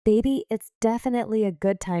Baby, it's definitely a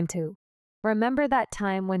good time to remember that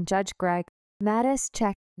time when Judge Greg Mathis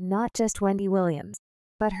checked not just Wendy Williams,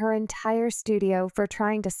 but her entire studio for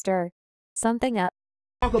trying to stir something up.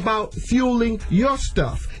 Talk about fueling your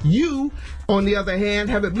stuff. You, on the other hand,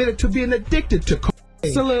 have admitted to being addicted to cocaine.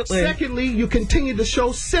 Absolutely. Secondly, you continue to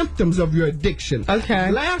show symptoms of your addiction. Okay.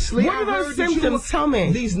 Lastly, what are those symptoms? Tell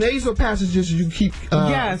me. These nasal passages you keep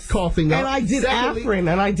coughing up. And I did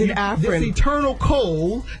Afrin. This eternal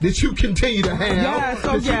cold that you continue to have. Yes,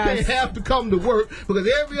 that you can't have to come to work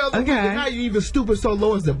because every other week, and now you even stupid so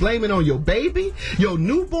low as to blame it on your baby, your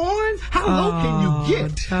newborn. How low can you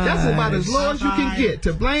get? That's about as low as you can get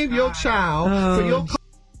to blame your child for your addiction.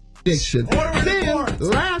 Then,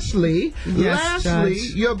 lastly,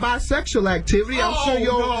 your bisexual activity. I'm sure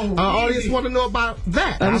your audience want to know about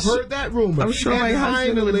that. I've heard that rumor. I'm sure my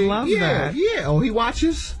husband would love that. Yeah. Oh, he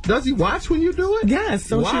watches? Does he watch when you do it? Yes.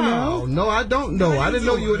 Don't you know? No, I don't know. I didn't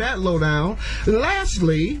know you were that low down.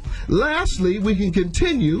 Lastly, we can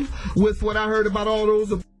continue with what I heard about all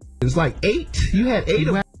those. It's like 8. You had 8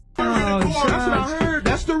 of them. Oh, that's what I heard.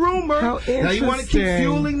 That's the rumor. How interesting. Now you want to keep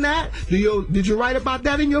fueling that? Did you write about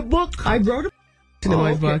that in your book? I wrote it in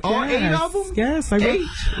my book. All 8 of them? Yes, I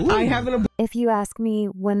wrote. I have an. If you ask me,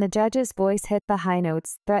 when the judge's voice hit the high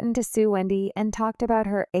notes, threatened to sue Wendy, and talked about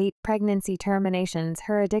her 8 pregnancy terminations,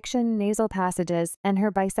 her addiction, nasal passages, and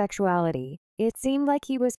her bisexuality, it seemed like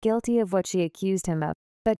he was guilty of what she accused him of.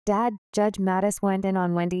 But Dad, Judge Mathis went in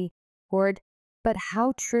on Wendy hard. But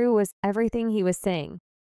how true was everything he was saying?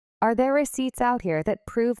 Are there receipts out here that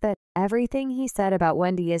prove that everything he said about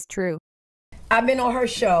Wendy is true? I've been on her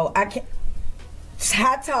show.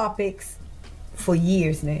 Hot Topics for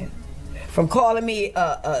years now. From calling me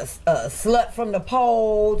a slut from the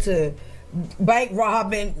pole to bank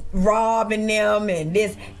robbing them and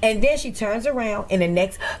this. And then she turns around in the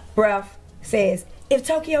next breath says, if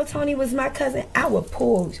Tokyo Tony was my cousin, I would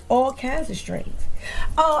pull all kinds of strings.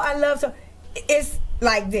 Oh, I love her. It's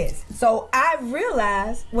like this. So I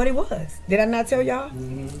realized what it was. Did I not tell y'all?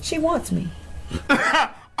 Mm-hmm. She wants me.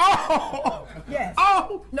 Oh! Yes.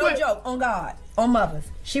 Oh! No joke. On God. On mothers.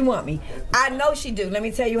 She want me. I know she do. Let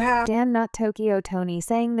me tell you how. Dan, not Tokyo Tony,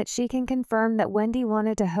 saying that she can confirm that Wendy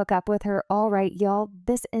wanted to hook up with her. All right, y'all.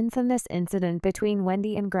 This infamous incident between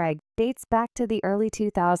Wendy and Greg dates back to the early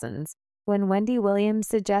 2000s, when Wendy Williams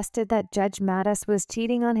suggested that Judge Mathis was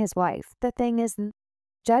cheating on his wife. The thing is,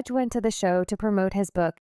 Judge went to the show to promote his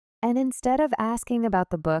book, and instead of asking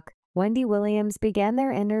about the book, Wendy Williams began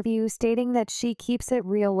their interview stating that she keeps it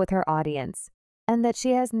real with her audience, and that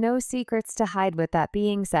she has no secrets to hide. With that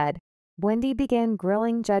being said, Wendy began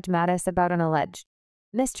grilling Judge Mathis about an alleged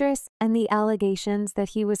mistress and the allegations that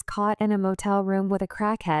he was caught in a motel room with a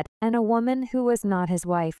crackhead and a woman who was not his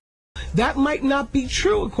wife. That might not be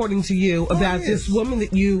true, according to you, about this woman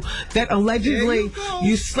that allegedly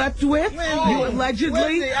you slept with. You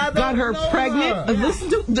allegedly got her pregnant. Listen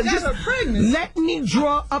to let me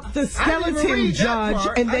draw up the skeleton, Judge,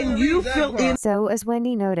 and then you fill in. So, as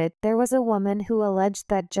Wendy noted, there was a woman who alleged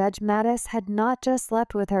that Judge Mathis had not just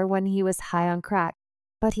slept with her when he was high on crack,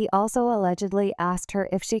 but he also allegedly asked her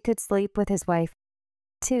if she could sleep with his wife,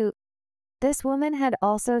 too. This woman had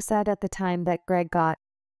also said at the time that Greg got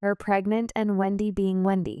her pregnant, and Wendy being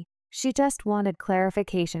Wendy, she just wanted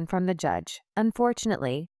clarification from the judge.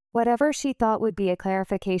 Unfortunately, whatever she thought would be a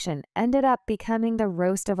clarification ended up becoming the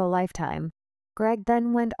roast of a lifetime. Greg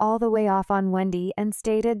then went all the way off on Wendy and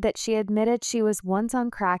stated that she admitted she was once on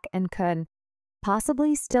crack and could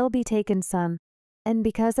possibly still be taking some, and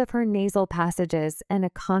because of her nasal passages and a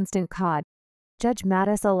constant cough, Judge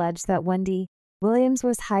Mathis alleged that Wendy Williams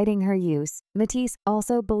was hiding her use. Mathis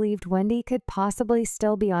also believed Wendy could possibly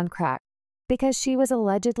still be on crack because she was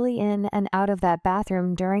allegedly in and out of that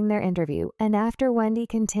bathroom during their interview, and after Wendy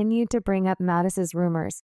continued to bring up Mathis's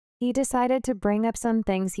rumors, he decided to bring up some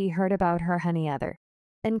things he heard about her honey other.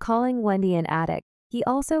 In calling Wendy an addict, he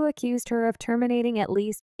also accused her of terminating at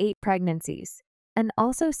least 8 pregnancies, and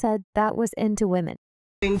also said that was into women.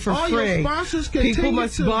 For free. People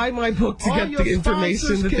must buy my book to get the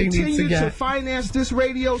information that they need to get. To finance this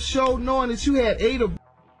radio show, knowing that you had 8 of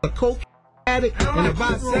a coke addict and a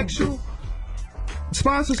bisexual.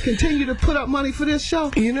 Sponsors continue to put up money for this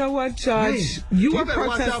show. You know what, Judge? You are protesting.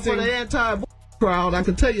 Watch out for the crowd, I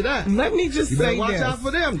can tell you that. Let me just say watch this. out for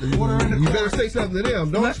them. You better say something to them.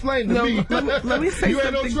 Don't explain to me. Let me say you something. You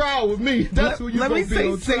ain't on trial with me. That's who you Let me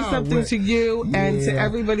say something to you and to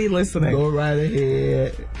everybody listening. Go right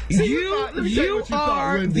ahead. See, you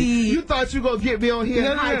thought you were going to get me on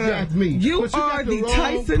here and hijack me. You are the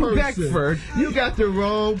Tyson Beckford. You got the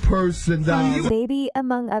wrong person, darling. Baby,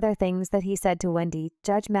 among other things that he said to Wendy,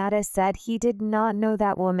 Judge Mathis said he did not know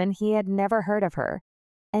that woman. He had never heard of her.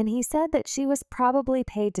 And he said that she was probably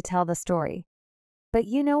paid to tell the story. But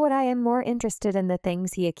you know what? I am more interested in the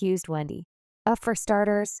things he accused Wendy of. For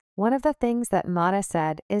starters, one of the things that Mathis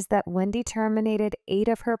said is that Wendy terminated 8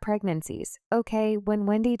 of her pregnancies. Okay, when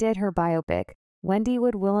Wendy did her biopic, Wendy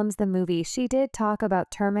Wood Willems the movie, she did talk about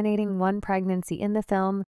terminating 1 pregnancy. In the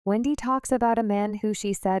film, Wendy talks about a man who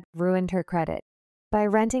she said ruined her credit by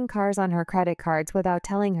renting cars on her credit cards without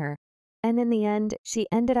telling her. And in the end, she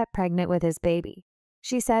ended up pregnant with his baby.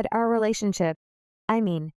 She said our relationship, I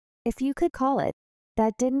mean, if you could call it,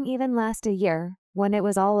 that didn't even last a year. When it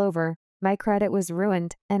was all over, my credit was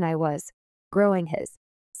ruined and I was growing his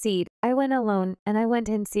seed. I went alone and I went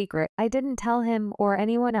in secret. I didn't tell him or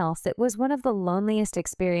anyone else. It was one of the loneliest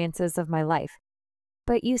experiences of my life.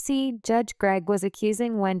 But you see, Judge Greg was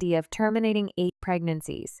accusing Wendy of terminating 8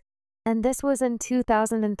 pregnancies. And this was in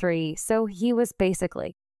 2003, so he was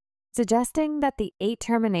basically suggesting that the 8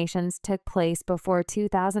 terminations took place before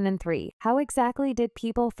 2003. How exactly did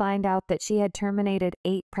people find out that she had terminated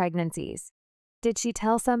 8 pregnancies? Did she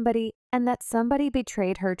tell somebody and that somebody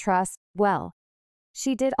betrayed her trust? Well,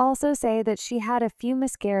 she did also say that she had a few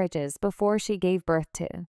miscarriages before she gave birth to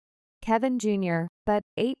Kevin Jr., but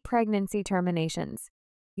 8 pregnancy terminations.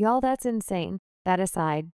 Y'all, that's insane. That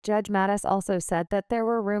aside, Judge Mathis also said that there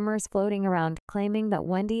were rumors floating around claiming that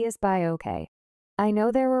Wendy is bi-okay. I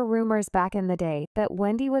know there were rumors back in the day that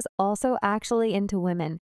Wendy was also actually into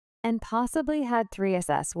women and possibly had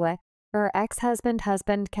 3SS with her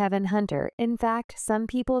ex-husband Kevin Hunter. In fact, some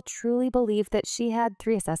people truly believe that she had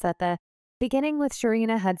 3SS at the beginning with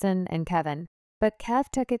Sharina, Hudson, and Kevin. But Kev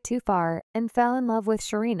took it too far and fell in love with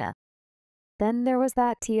Sharina. Then there was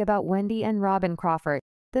that tea about Wendy and Robin Crawford.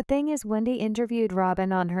 The thing is, Wendy interviewed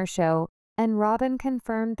Robin on her show, and Robin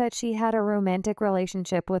confirmed that she had a romantic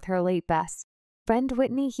relationship with her late best friend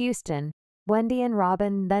Whitney Houston. Wendy and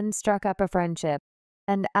Robin then struck up a friendship,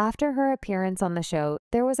 and after her appearance on the show,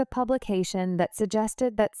 there was a publication that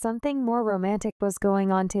suggested that something more romantic was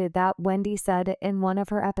going on to that. Wendy said in one of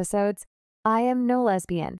her episodes, I am no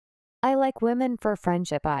lesbian. I like women for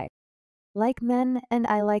friendship. I like men and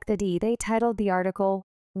I like the D. They titled the article,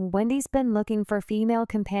 Wendy's been looking for female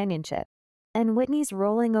companionship, and Whitney's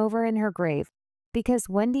rolling over in her grave because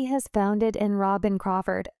Wendy has found it in Robin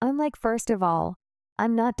Crawford. I'm like, first of all,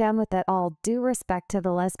 I'm not down with that. All due respect to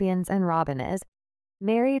the lesbians, and Robin is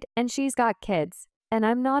married and she's got kids, and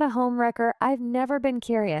I'm not a homewrecker. I've never been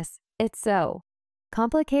curious. It's so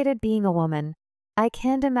complicated being a woman. I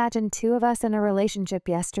can't imagine 2 of us in a relationship.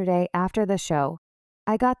 Yesterday after the show,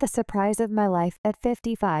 I got the surprise of my life at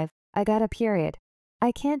 55. I got a period.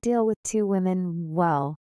 I can't deal with 2 women.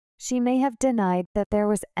 Well, she may have denied that there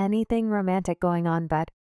was anything romantic going on, but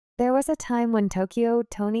there was a time when Tokyo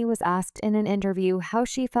Toni was asked in an interview how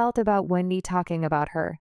she felt about Wendy talking about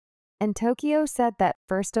her. And Tokyo said that,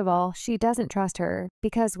 first of all, she doesn't trust her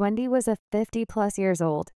because Wendy was a 50+ years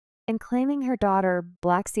old and claiming her daughter,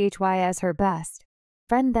 Black CHY, as her best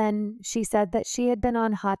friend. Then she said that she had been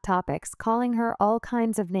on Hot Topics calling her all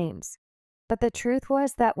kinds of names. But the truth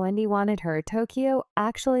was that Wendy wanted her. Tokyo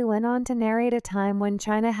actually went on to narrate a time when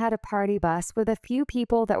China had a party bus with a few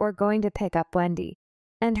people that were going to pick up Wendy.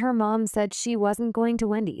 And her mom said she wasn't going to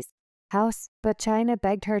Wendy's house, but China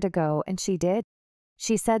begged her to go, and she did.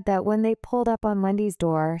 She said that when they pulled up on Wendy's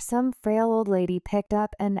door, some frail old lady picked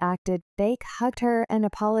up and acted fake, hugged her, and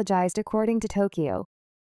apologized, according to Tokyo.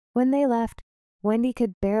 When they left, Wendy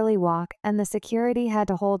could barely walk, and the security had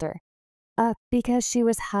to hold her up because she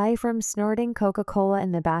was high from snorting Coca-Cola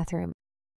in the bathroom.